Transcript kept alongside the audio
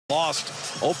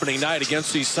Lost opening night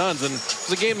against these Suns, and it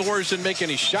was a game the Warriors didn't make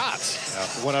any shots.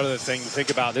 Yeah, one other thing to think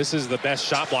about, this is the best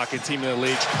shot blocking team in the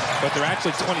league, but they're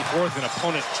actually 24th in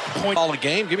opponent point. All a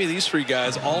game. Give me these three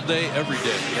guys all day, every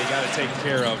day. They got to take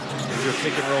care of your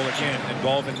pick and roll again,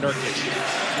 involving Nurkic.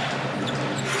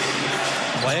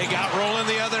 Play got rolling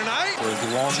the other night. For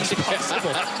as long as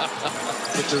possible.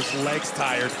 Get those legs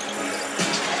tired.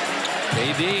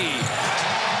 KD.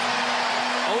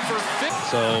 Over 50.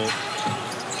 So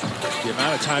the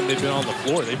amount of time they've been on the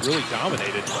floor, they've really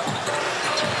dominated.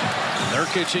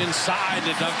 Nurkic inside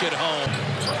to dunk it home.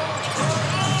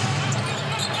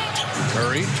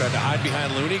 Curry tried to hide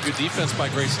behind Looney. Good defense by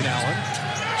Grayson Allen.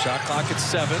 Shot clock at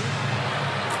 7.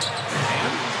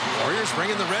 And Warriors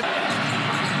bringing the red.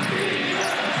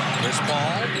 Chris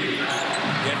Paul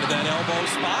getting to that elbow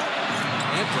spot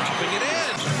and dropping it in.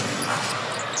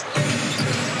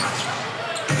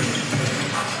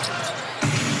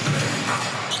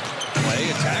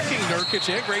 Attacking Nurkic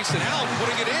and Grayson Allen,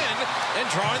 putting it in and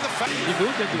drawing the foul. He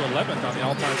moved into 11th on the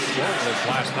all-time scoring list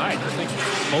last night. I think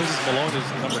Moses Malone is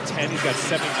number 10. He's got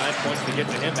 79 points to get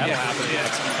to him. That'll happen the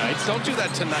next few nights. Don't do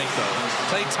that tonight, though.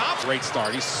 Play top. Great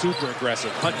start. He's super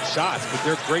aggressive, hunting shots, but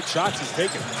they're great shots he's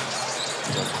taking.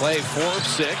 So Clay 4 of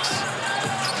 6.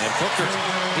 And Booker,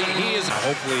 he is.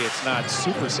 Hopefully it's not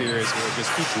super serious where it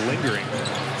just keeps lingering.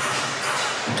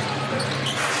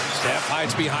 Steph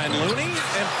hides behind Looney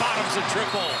and bottoms a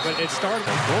triple. But it started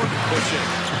with Gordon pushing.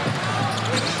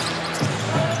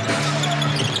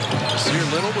 Sear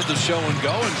Little with the show and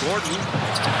go, and Gordon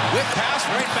whip pass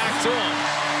right back to him.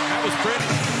 That was pretty.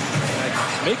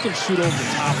 Make him shoot over the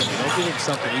top of him. Don't give him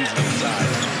something easy inside.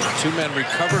 Two men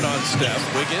recovered on Steph.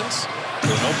 Wiggins to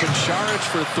an open Saric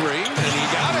for 3, and he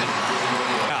got it.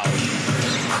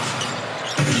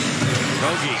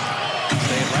 Nogi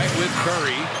staying right with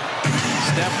Curry.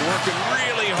 Steph working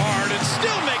really hard and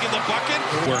still making the bucket.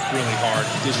 Worked really hard,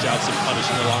 dished out some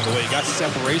punishment along the way. Got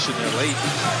separation there late.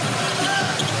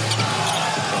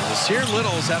 The Sear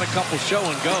Little's had a couple show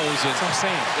and goes. That's what I'm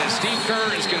saying. And Steve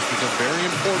Kerr is going to become very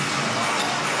important.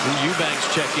 Eubanks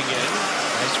checking in.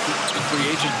 Nice free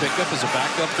agent pickup as a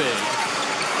backup big.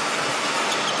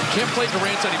 You can't play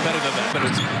Durant any better than that, but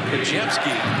it's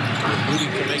Pajemski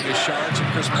moving Kuminga, Shards, and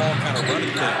Chris Paul kind of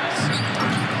running things.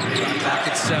 Shot clock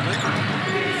at 7.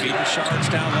 Feeding Shards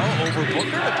down low over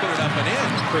Booker to put it up and in.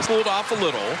 Chris pulled off a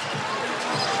little.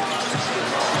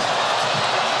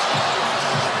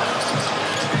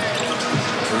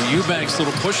 Eubanks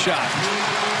little push shot.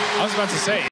 I was about to say.